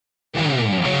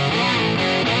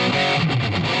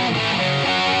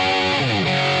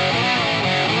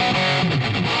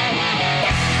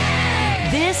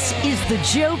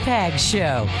Joe Pags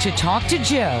Show. To talk to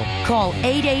Joe, call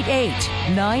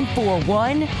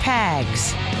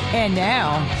 888-941-PAGS. And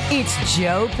now, it's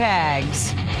Joe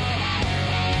Pags.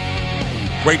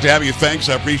 Great to have you. Thanks.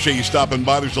 I appreciate you stopping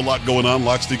by. There's a lot going on,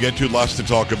 lots to get to, lots to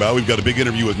talk about. We've got a big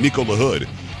interview with Nico LaHood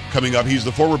coming up. He's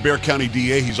the former Bexar County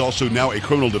DA. He's also now a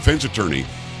criminal defense attorney.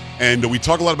 And we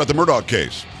talk a lot about the Murdaugh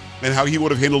case and how he would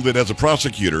have handled it as a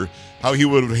prosecutor, how he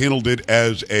would have handled it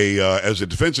as a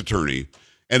defense attorney.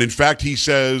 And in fact, he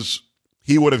says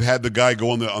he would have had the guy go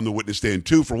on the witness stand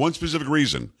too for one specific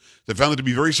reason. They found it to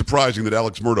be very surprising that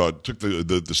Alex Murdaugh took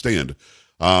the stand.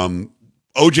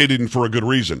 OJ didn't for a good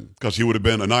reason, because he would have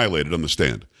been annihilated on the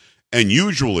stand. And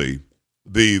usually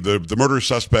the murder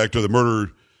suspect or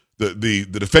the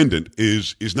defendant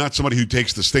is not somebody who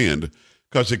takes the stand,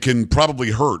 because it can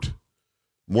probably hurt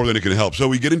more than it can help. So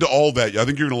we get into all that. I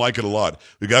think you're going to like it a lot.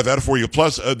 We got that for you.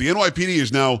 Plus, the NYPD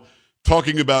is now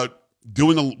talking about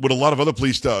doing what a lot of other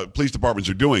police departments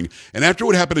are doing. And after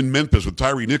what happened in Memphis with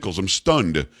Tyree Nichols, I'm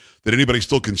stunned that anybody's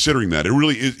still considering that.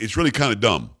 It's really kind of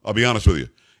dumb. I'll be honest with you.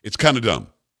 It's kind of dumb,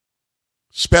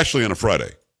 especially on a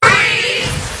Friday. Free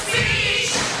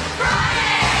Speech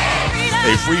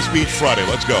Friday! A Free Speech Friday.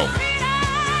 Let's go.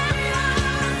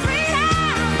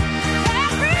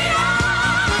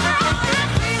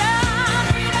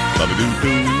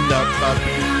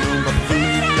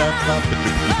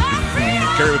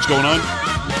 Carrie, what's going on?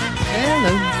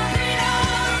 Hello.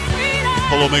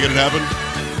 Hello, making it happen.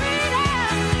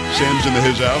 Sam's in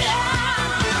his house.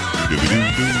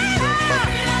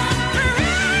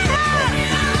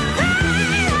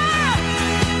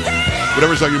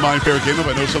 Whatever's on your mind, fair game. If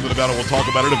I know something about it, we'll talk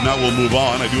about it. If not, we'll move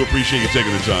on. I do appreciate you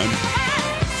taking the time.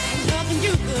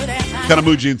 What kind of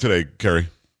mood you in today, Carrie?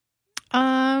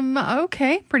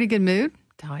 Okay. Pretty good mood.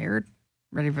 Tired.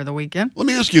 Ready for the weekend. Let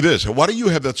me ask you this. Why do you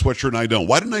have that sweatshirt and I don't?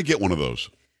 Why didn't I get one of those?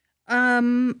 I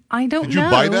don't know. Did you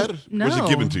buy that? No. Or was it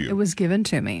given to you? It was given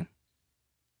to me.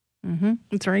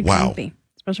 It's very wow. comfy.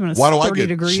 Especially when it's Why do 30 I get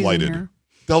degrees slighted? in here.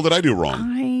 The hell did I do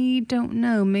wrong? I don't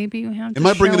know. Maybe you have to Am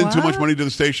I bringing show in too up much money to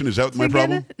the station? Is that my to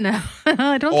problem? get it? No.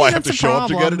 I don't think I have that's to a show problem. up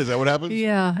to get it? Is that what happens?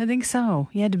 Yeah, I think so.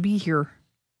 You had to be here.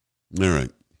 All right.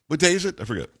 What day is it? I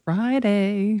forget.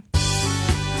 Friday.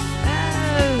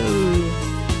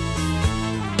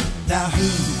 Now who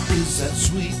is that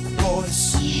sweet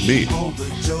voice? Me. On the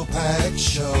Joe Pags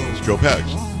Show. It's Joe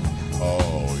Pags.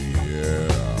 Oh,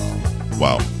 yeah.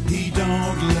 Wow. He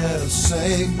don't let us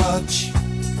say much.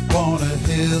 Wanna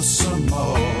hear some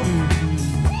more.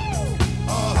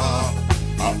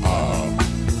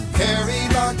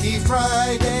 Karaoke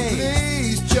Friday.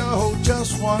 Please, Joe,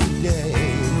 just one day.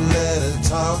 Let her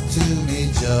talk to me,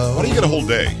 Joe. Why do you get a whole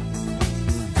day?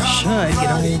 Should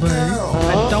get a whole day.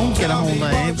 I don't get a whole day,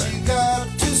 but What you got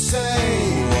to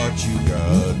say? What you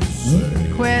got to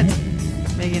say? quit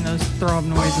making those throw up On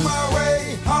noises. my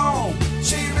way home,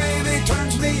 she really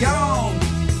turns me on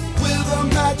with a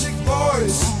magic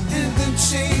voice, and then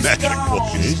she's Magic gone.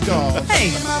 voice. She's gone. Hey,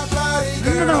 She's my party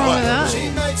nothing girl. wrong with that. She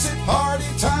makes it party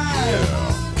time.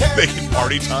 Yeah. Make it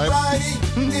party time?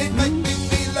 It make me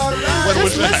feel alright. What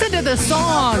was just that? listen to the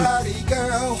song. Party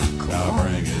girl. Now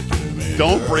bring it to me.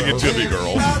 Don't bring it to me,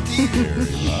 girl.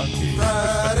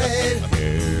 Friday.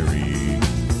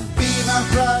 Be my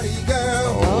party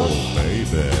girl. Oh,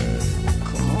 baby.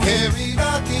 Carrie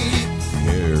Rocky.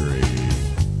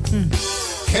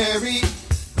 Carrie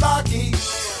Rocky.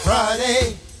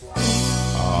 Friday.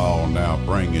 Oh, now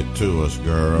bring it to us,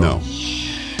 girl. No.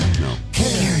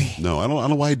 Carrie. No, I don't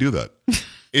know why I do that.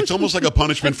 It's almost like a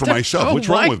punishment for myself. What's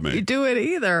wrong with You me? do it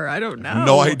either. I don't know.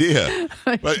 No idea.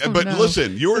 I But don't know.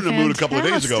 listen, you were in a mood a couple of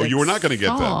days ago. You were not going to get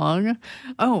that. Song.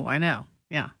 Oh, I know.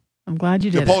 Yeah, I'm glad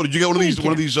you did. Paul, it. did you get one of these Thank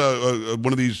you.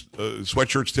 one of these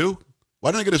sweatshirts too?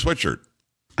 Why didn't I get a sweatshirt?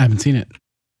 I haven't seen it.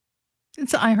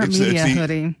 It's an iHeartMedia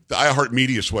hoodie. The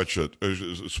iHeartMedia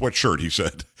sweatshirt. He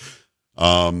said.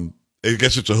 I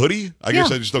guess it's a hoodie. I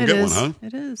guess I just don't it get is. one, huh?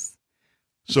 It is.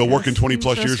 So working 20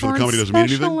 plus years for the company doesn't mean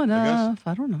anything. Special I guess. enough.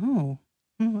 I don't know.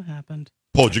 What happened?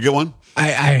 Paul, did you get one?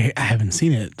 I haven't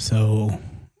seen it, so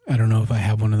I don't know if I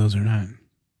have one of those or not.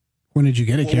 When did you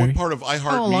get it, Well, Carrie? what part of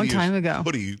iHeartMedia's a long time ago.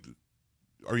 hoodie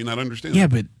are you not understanding? Yeah,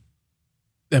 but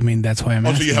I mean that's why I'm Oh,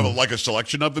 so asking. you have a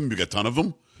selection of them? You got a ton of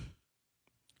them?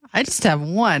 I just have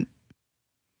one.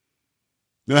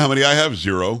 You know how many I have?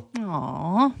 0.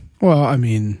 Aw, Well, I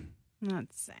mean,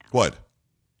 that's sad. What?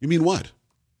 You mean what?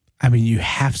 you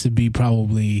have to be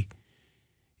probably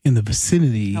in the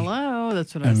vicinity. Hello,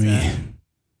 that's what I I said. mean,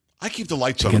 I keep the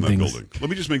lights on Get in that things- building. Let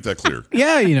me just make that clear.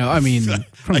 yeah,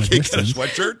 from I a can't distance.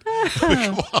 get a sweatshirt?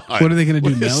 Come on. What are they going to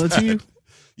do? What is Mail it to you?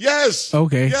 Yes.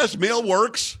 Okay. Yes, mail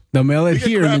works. They'll mail it We get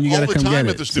here, and then you crap got all to the come time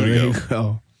get at the it. So there studio. you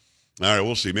go. All right,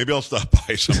 we'll see. Maybe I'll stop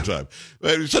by sometime.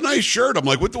 It's a nice shirt. I'm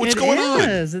like, what's going on? It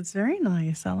is. It's very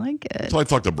nice. I like it. So I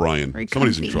talked to Brian. Very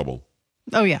Somebody's in comfy. trouble.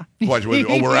 Oh, yeah. Watch,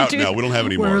 we're out now. We don't have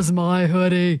any more. Where's my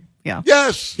hoodie? Yeah.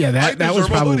 Yes. Yeah, I that was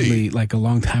deserve a hoodie. probably like a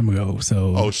long time ago.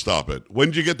 So Oh, stop it. When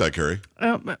did you get that, Carrie?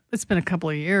 It's been a couple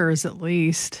of years at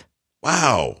least.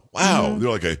 Wow. They're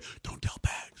like, don't tell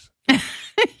Bags.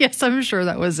 Yes, I'm sure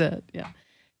that was it. Yeah.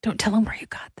 Don't tell them where you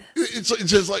got this.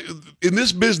 It's just like in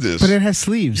this business. but it has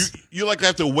sleeves. You like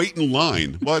have to wait in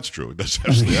line. Well, that's true. It does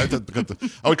have sleeves.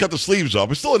 I would cut the sleeves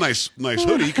off. It's still a nice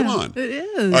hoodie. Come on. It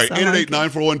is. All right, I like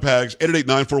 888-941-PAGS,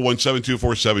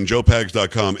 888-941-7247,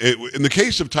 joepags.com. In the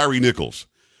case of Tyree Nichols,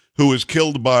 who was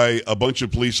killed by a bunch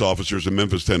of police officers in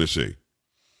Memphis, Tennessee.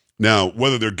 Now,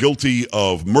 whether they're guilty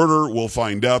of murder, we'll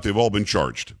find out. They've all been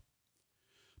charged.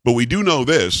 But we do know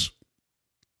this,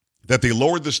 that they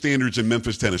lowered the standards in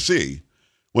Memphis, Tennessee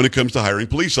when it comes to hiring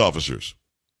police officers.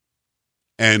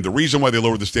 And the reason why they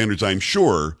lowered the standards, I'm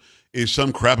sure, is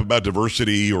some crap about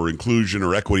diversity or inclusion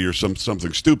or equity or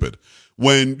something stupid.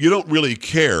 When you don't really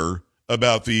care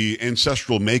about the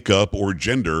ancestral makeup or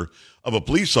gender of a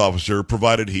police officer,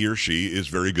 provided he or she is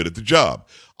very good at the job.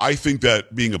 I think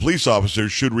that being a police officer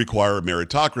should require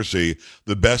meritocracy.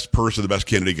 The best person, the best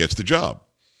candidate gets the job.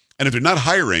 And if they're not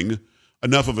hiring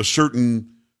enough of a certain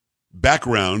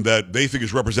background that they think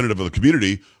is representative of the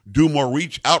community, do more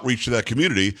outreach to that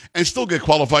community and still get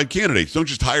qualified candidates. Don't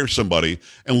just hire somebody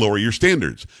and lower your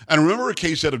standards. And I remember a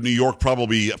case out of New York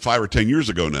probably 5 or 10 years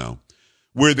ago now,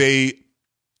 where they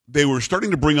were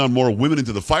starting to bring on more women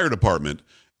into the fire department,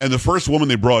 and the first woman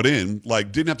they brought in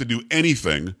didn't have to do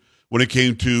anything when it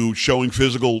came to showing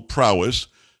physical prowess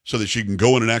so that she can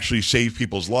go in and actually save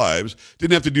people's lives.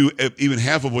 Didn't have to do even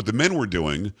half of what the men were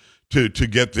doing to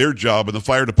get their job in the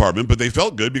fire department, but they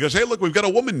felt good because, hey, look, we've got a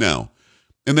woman now.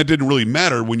 And that didn't really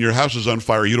matter. When your house is on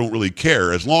fire, you don't really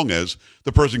care as long as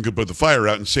the person could put the fire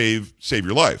out and save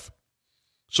your life.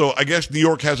 So I guess New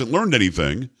York hasn't learned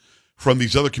anything from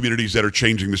these other communities that are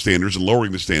changing the standards and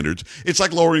lowering the standards. It's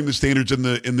like lowering the standards in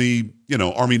the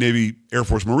Army, Navy, Air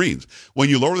Force, Marines. When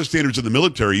you lower the standards in the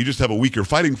military, you just have a weaker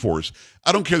fighting force.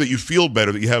 I don't care that you feel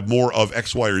better that you have more of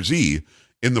X, Y, or Z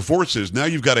in the forces. Now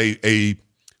you've got a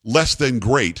less than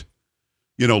great,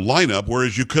 lineup,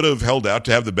 whereas you could have held out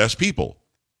to have the best people.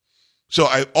 So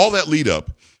all that lead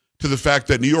up to the fact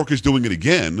that New York is doing it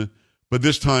again, but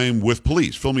this time with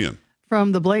police. Fill me in.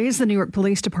 From The Blaze, the New York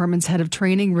Police Department's head of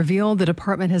training revealed the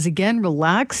department has again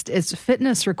relaxed its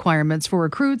fitness requirements for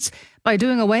recruits by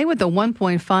doing away with the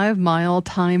 1.5-mile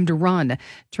timed run.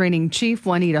 Training Chief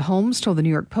Juanita Holmes told the New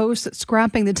York Post that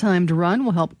scrapping the timed run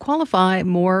will help qualify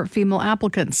more female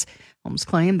applicants. Holmes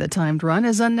claimed the timed run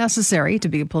is unnecessary to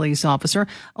be a police officer,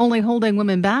 only holding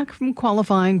women back from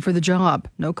qualifying for the job.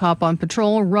 No cop on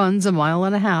patrol runs a mile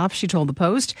and a half, she told the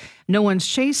Post. No one's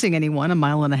chasing anyone a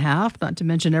mile and a half, not to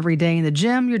mention every day in the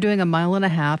gym you're doing a mile and a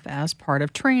half as part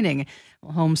of training.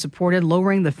 Holmes supported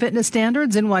lowering the fitness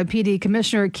standards. NYPD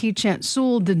Commissioner Keechant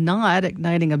Sewell did not,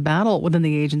 igniting a battle within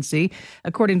the agency.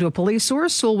 According to a police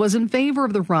source, Sewell was in favor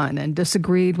of the run and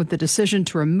disagreed with the decision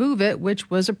to remove it, which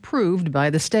was approved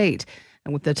by the state.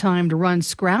 And with the timed run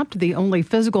scrapped, the only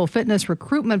physical fitness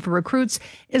recruitment for recruits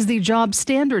is the job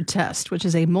standard test, which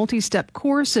is a multi-step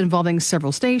course involving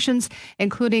several stations,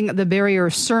 including the barrier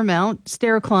surmount,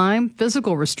 stair climb,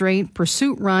 physical restraint,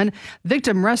 pursuit run,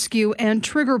 victim rescue, and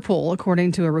trigger pull,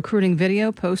 according to a recruiting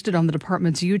video posted on the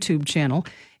department's YouTube channel.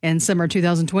 In summer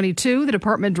 2022, the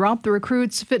department dropped the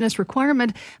recruits' fitness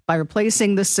requirement by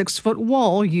replacing the 6-foot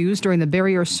wall used during the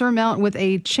barrier surmount with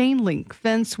a chain link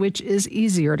fence, which is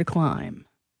easier to climb.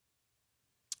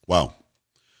 Wow.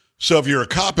 So if you're a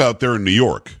cop out there in New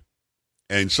York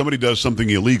and somebody does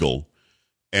something illegal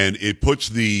and it puts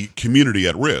the community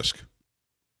at risk,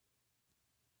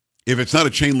 if it's not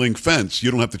a chain link fence, you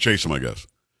don't have to chase them, I guess.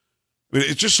 I mean,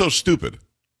 it's just so stupid.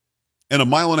 And a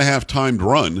mile and a half timed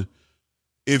run,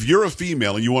 if you're a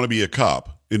female and you want to be a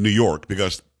cop in New York,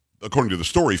 because according to the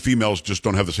story, females just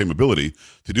don't have the same ability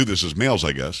to do this as males,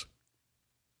 I guess.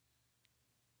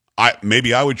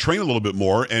 Maybe I would train a little bit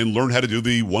more and learn how to do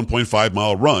the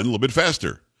 1.5-mile run a little bit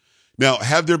faster. Now,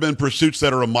 have there been pursuits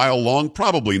that are a mile long?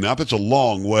 Probably not. That's a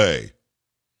long way.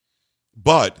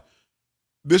 But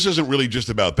this isn't really just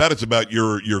about that. It's about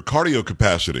your cardio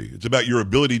capacity. It's about your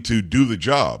ability to do the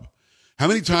job. How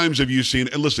many times have you seen,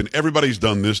 and listen, everybody's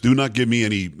done this. Do not give me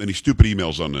any stupid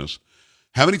emails on this.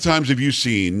 How many times have you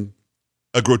seen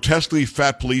a grotesquely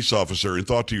fat police officer and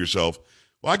thought to yourself,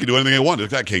 well, I can do anything I want.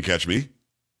 That can't catch me.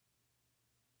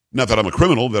 Not that I'm a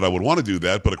criminal, that I would want to do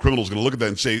that, but a criminal's going to look at that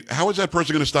and say, how is that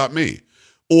person going to stop me?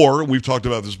 Or, we've talked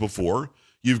about this before,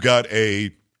 You've got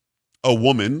a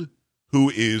woman who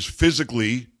is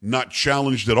physically not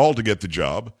challenged at all to get the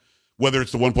job, whether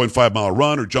it's the 1.5-mile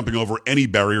run or jumping over any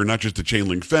barrier, not just a chain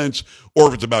link fence, or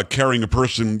if it's about carrying a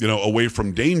person, away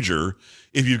from danger.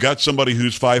 If you've got somebody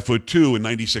who's 5'2" and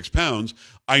 96 pounds,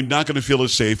 I'm not going to feel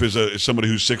as safe as somebody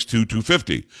who's 6'2",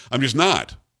 250. I'm just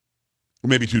not. Or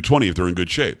maybe 220 if they're in good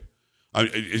shape.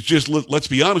 It's just, let's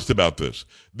be honest about this.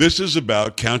 This is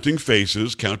about counting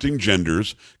faces, counting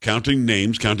genders, counting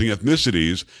names, counting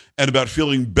ethnicities, and about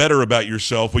feeling better about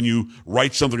yourself when you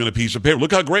write something on a piece of paper.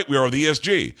 Look how great we are with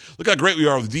ESG. Look how great we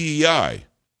are with DEI.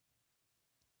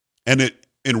 And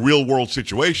in real-world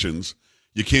situations,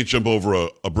 you can't jump over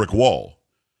a brick wall.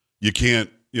 You can't,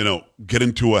 get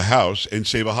into a house and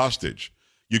save a hostage.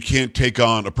 You can't take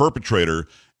on a perpetrator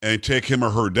and take him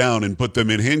or her down and put them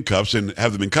in handcuffs and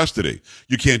have them in custody.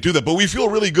 You can't do that, but we feel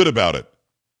really good about it.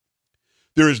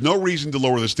 There is no reason to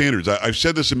lower the standards. I've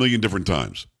said this a million different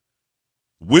times.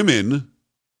 Women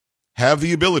have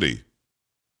the ability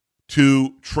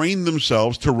to train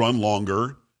themselves to run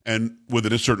longer and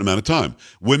within a certain amount of time.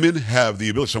 Women have the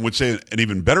ability, some would say an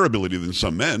even better ability than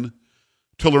some men,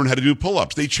 to learn how to do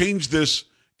pull-ups. They changed this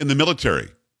in the military,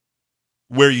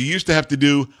 where you used to have to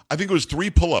do, I think it was 3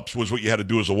 pull-ups was what you had to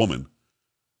do as a woman.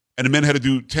 And the men had to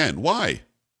do 10. Why?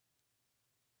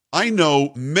 I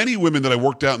know many women that I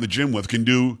worked out in the gym with can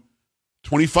do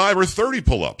 25 or 30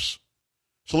 pull-ups.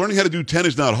 So learning how to do 10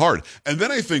 is not hard. And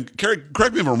then I think, Carrie,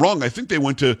 correct me if I'm wrong, I think they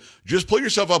went to just pull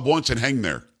yourself up once and hang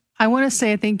there. I want to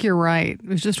say I think you're right. It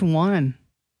was just one.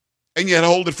 And you had to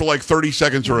hold it for like 30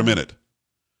 seconds or a minute.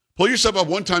 Pull yourself up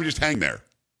one time, just hang there.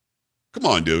 Come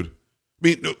on, dude. I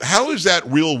mean, how is that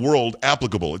real world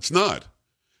applicable? It's not.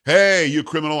 Hey, you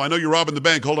criminal, I know you're robbing the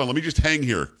bank. Hold on, let me just hang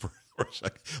here for a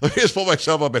second. Let me just pull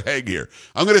myself up and hang here.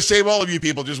 I'm going to save all of you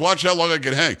people. Just watch how long I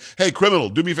can hang. Hey, criminal,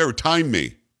 do me a favor, time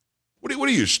me. What are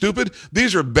you, stupid?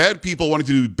 These are bad people wanting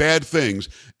to do bad things.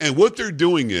 And what they're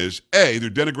doing is, A, they're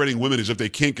denigrating women as if they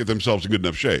can't get themselves in good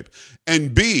enough shape.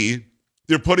 And B,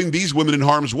 they're putting these women in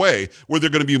harm's way where they're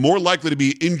going to be more likely to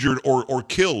be injured or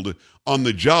killed on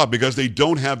the job because they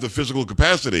don't have the physical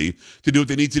capacity to do what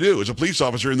they need to do as a police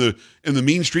officer in the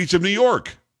mean streets of New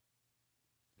York.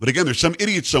 But again, there's some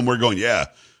idiot somewhere going, yeah,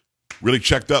 really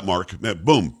checked up, Mark.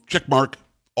 Boom, check mark,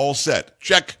 all set.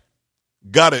 Check,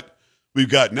 got it. We've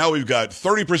got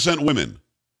 30% women.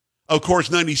 Of course,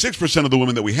 96% of the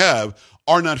women that we have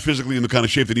are not physically in the kind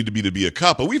of shape they need to be a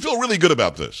cop, but we feel really good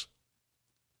about this.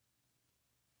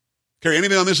 Carrie,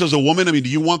 anything on this as a woman? I mean, do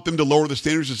you want them to lower the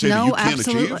standards and say that you can't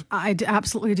achieve? I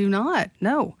absolutely do not.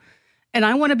 No. And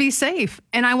I want to be safe,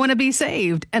 and I want to be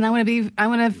saved, and I want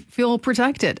to feel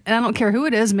protected. And I don't care who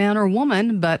it is, man or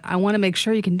woman, but I want to make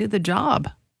sure you can do the job.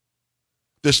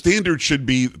 The standard should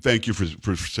be, thank you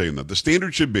for saying that. The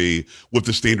standard should be what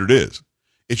the standard is.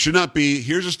 It should not be,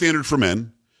 here's a standard for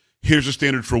men, here's a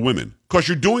standard for women. Because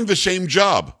you're doing the same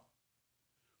job.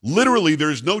 Literally,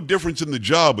 there's no difference in the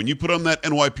job. When you put on that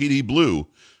NYPD blue,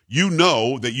 you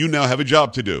know that you now have a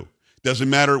job to do.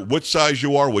 Doesn't matter what size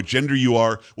you are, what gender you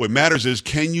are. What matters is,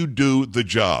 can you do the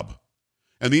job?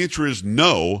 And the answer is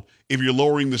no if you're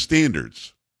lowering the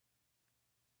standards.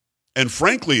 And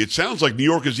frankly, it sounds like New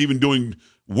York is even doing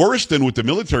worse than what the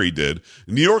military did.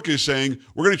 New York is saying,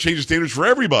 we're going to change the standards for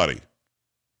everybody.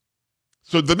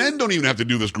 So the men don't even have to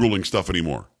do this grueling stuff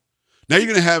anymore. Now you're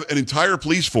going to have an entire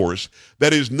police force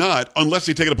that is not, unless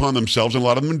they take it upon themselves, and a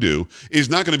lot of them do, is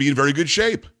not going to be in very good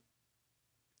shape.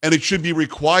 And it should be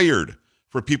required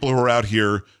for people who are out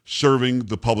here serving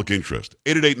the public interest.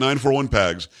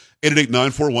 888-941-PAGS,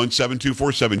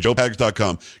 888-941-7247,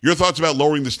 joepags.com. Your thoughts about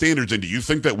lowering the standards, and do you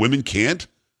think that women can't,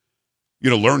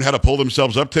 learn how to pull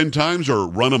themselves up 10 times or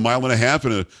run a mile and a half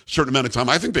in a certain amount of time?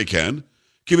 I think they can.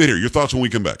 Give it here. Your thoughts when we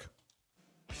come back.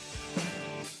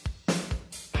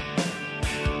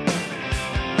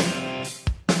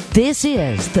 This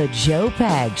is the Joe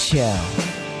Pags Show.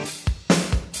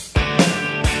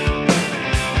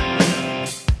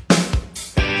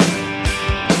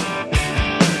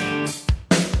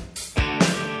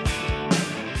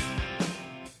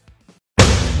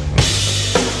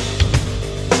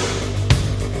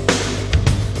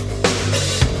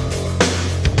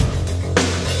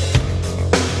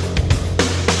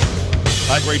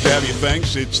 Great to have you.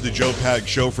 Thanks. It's the Joe Pags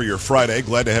Show for your Friday.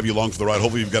 Glad to have you along for the ride.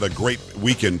 Hopefully you've got a great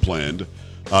weekend planned.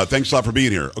 Thanks a lot for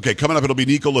being here. Okay, coming up, it'll be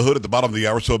Nico LaHood at the bottom of the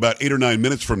hour, so about 8 or 9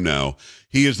 minutes from now.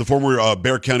 He is the former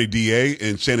Bexar County DA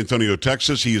in San Antonio,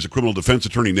 Texas. He is a criminal defense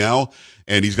attorney now,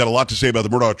 and he's got a lot to say about the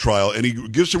Murdaugh trial, and he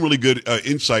gives some really good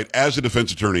insight as a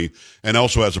defense attorney and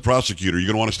also as a prosecutor. You're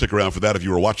going to want to stick around for that if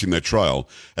you were watching that trial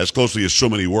as closely as so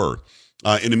many were.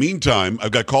 In the meantime,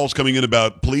 I've got calls coming in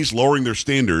about police lowering their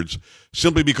standards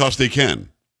simply because they can.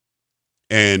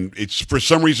 And it's for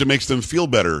some reason makes them feel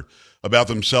better about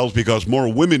themselves because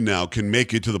more women now can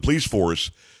make it to the police force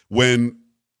when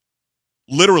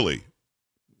literally,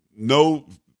 no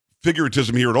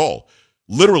figuratism here at all,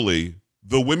 literally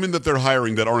the women that they're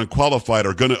hiring that aren't qualified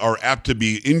are apt to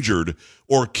be injured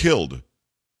or killed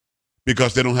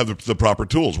because they don't have the proper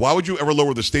tools. Why would you ever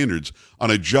lower the standards on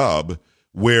a job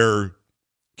where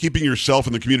keeping yourself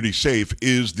and the community safe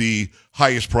is the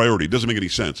highest priority? It doesn't make any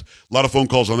sense. A lot of phone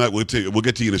calls on that. We'll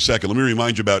get to you in a second. Let me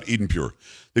remind you about Eden Pure.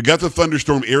 They've got the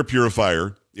Thunderstorm air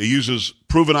purifier. It uses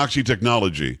proven oxy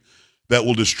technology that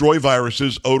will destroy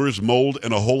viruses, odors, mold,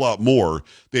 and a whole lot more.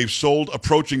 They've sold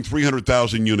approaching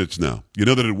 300,000 units now. You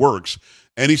know that it works.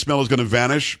 Any smell is going to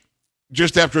vanish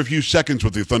just after a few seconds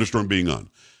with the Thunderstorm being on.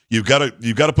 You've got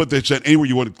to put that scent anywhere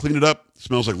you want to clean it up. It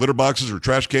smells like litter boxes or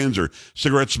trash cans or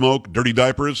cigarette smoke, dirty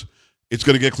diapers. It's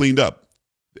going to get cleaned up.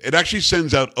 It actually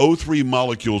sends out O3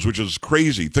 molecules, which is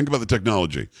crazy. Think about the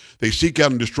technology. They seek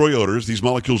out and destroy odors. These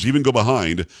molecules even go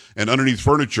behind and underneath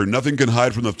furniture. Nothing can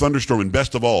hide from the Thunderstorm. And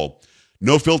best of all,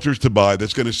 no filters to buy.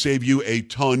 That's going to save you a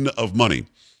ton of money.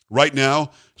 Right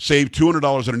now, save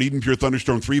 $200 on an Eden Pure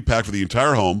Thunderstorm 3-pack for the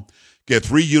entire home. Get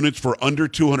 3 units for under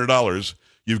 $200.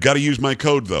 You've got to use my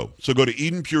code, though. So go to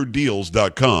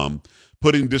EdenPureDeals.com,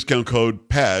 put in discount code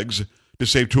PAGS to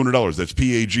save $200. That's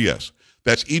PAGS.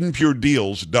 That's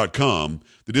EdenPureDeals.com.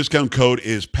 The discount code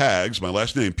is PAGS, my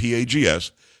last name,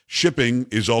 PAGS. Shipping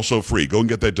is also free. Go and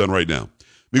get that done right now.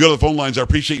 We go to the phone lines. I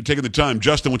appreciate you taking the time.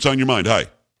 Justin, what's on your mind? Hi.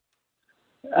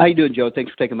 How you doing, Joe?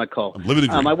 Thanks for taking my call. I'm living the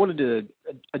dream. I wanted to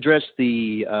address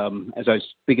the, as I was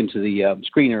speaking to the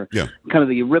screener, kind of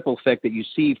the ripple effect that you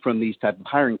see from these type of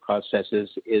hiring processes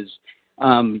is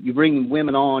you bring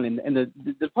women on, and the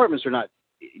departments are not,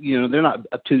 they're not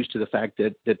obtuse to the fact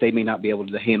that they may not be able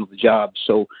to handle the job.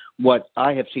 So what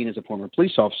I have seen as a former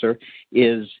police officer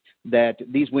is that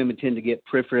these women tend to get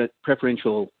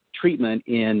preferential treatment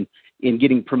in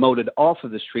getting promoted off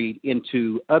of the street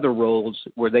into other roles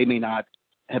where they may not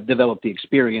have developed the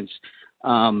experience.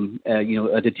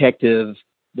 A detective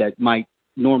that might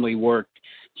normally work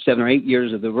 7 or 8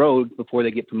 years of the road before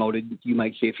they get promoted, you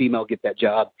might see a female get that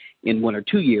job in 1 or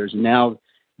 2 years. And now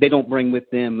they don't bring with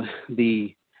them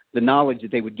the knowledge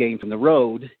that they would gain from the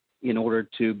road in order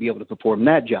to be able to perform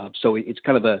that job. So it's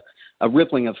kind of a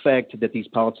rippling effect that these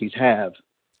policies have.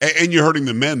 And you're hurting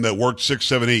the men that worked 6,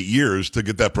 7, 8 years to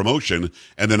get that promotion,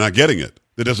 and they're not getting it.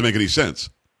 That doesn't make any sense.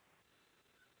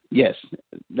 Yes,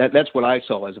 that's what I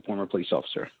saw as a former police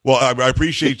officer. Well, I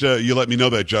appreciate you letting me know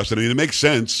that, Justin. I mean, it makes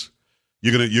sense.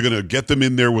 You're gonna get them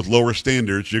in there with lower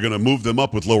standards. You're gonna move them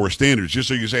up with lower standards, just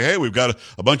so you say, "Hey, we've got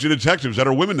a bunch of detectives that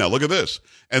are women now. Look at this,"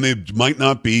 and they might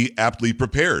not be aptly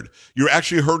prepared. You're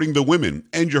actually hurting the women,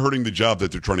 and you're hurting the job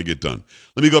that they're trying to get done.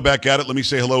 Let me go back at it. Let me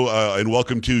say hello and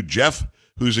welcome to Jeff,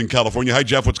 who's in California. Hi,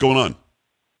 Jeff. What's going on?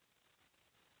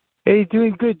 Hey,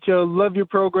 doing good, Joe. Love your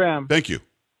program. Thank you.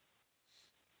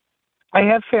 I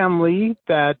have family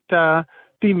that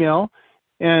female,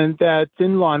 and that's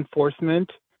in law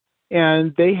enforcement,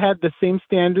 and they had the same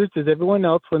standards as everyone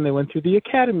else when they went through the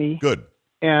academy. Good.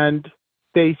 And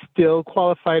they still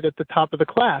qualified at the top of the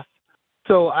class.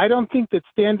 So I don't think that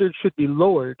standards should be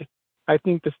lowered. I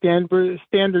think the standards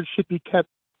should be kept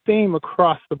same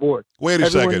across the board. Wait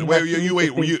a second. Wait,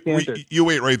 you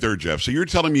wait right there, Jeff. So you're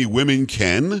telling me women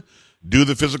can do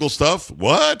the physical stuff?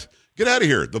 What? Get out of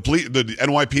here. The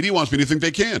NYPD wants me to think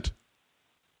they can't.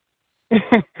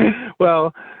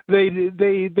 Well,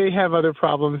 they have other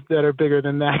problems that are bigger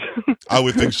than that. I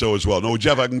would think so as well. No,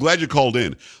 Jeff, I'm glad you called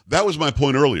in. That was my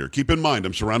point earlier. Keep in mind,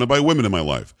 I'm surrounded by women in my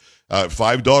life.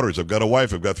 5 daughters. I've got a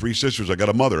wife. I've got 3 sisters. I've got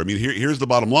a mother. I mean, here's the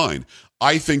bottom line.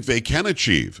 I think they can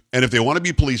achieve. And if they want to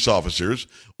be police officers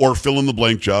or fill in the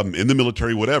blank job in the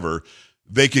military, whatever,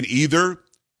 they can either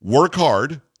work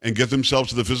hard and get themselves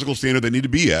to the physical standard they need to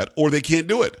be at, or they can't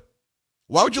do it.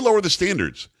 Why would you lower the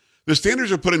standards? The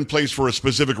standards are put in place for a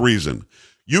specific reason.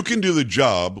 You can do the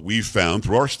job we've found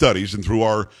through our studies and through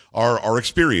our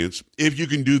experience if you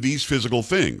can do these physical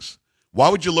things. Why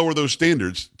would you lower those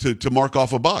standards to mark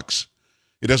off a box?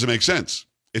 It doesn't make sense.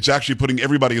 It's actually putting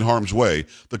everybody in harm's way,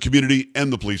 the community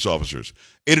and the police officers.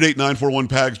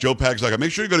 888-941-PAGS, joepags.com.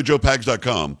 Make sure you go to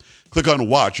joepags.com. Click on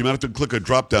Watch. You might have to click a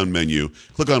drop-down menu.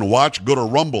 Click on Watch. Go to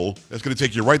Rumble. That's going to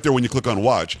take you right there when you click on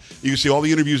Watch. You can see all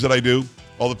the interviews that I do,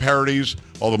 all the parodies,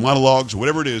 all the monologues,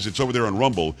 whatever it is. It's over there on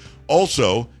Rumble.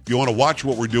 Also, if you want to watch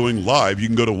what we're doing live, you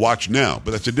can go to Watch Now.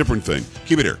 But that's a different thing.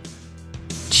 Keep it here.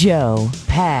 Joe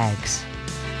Pags.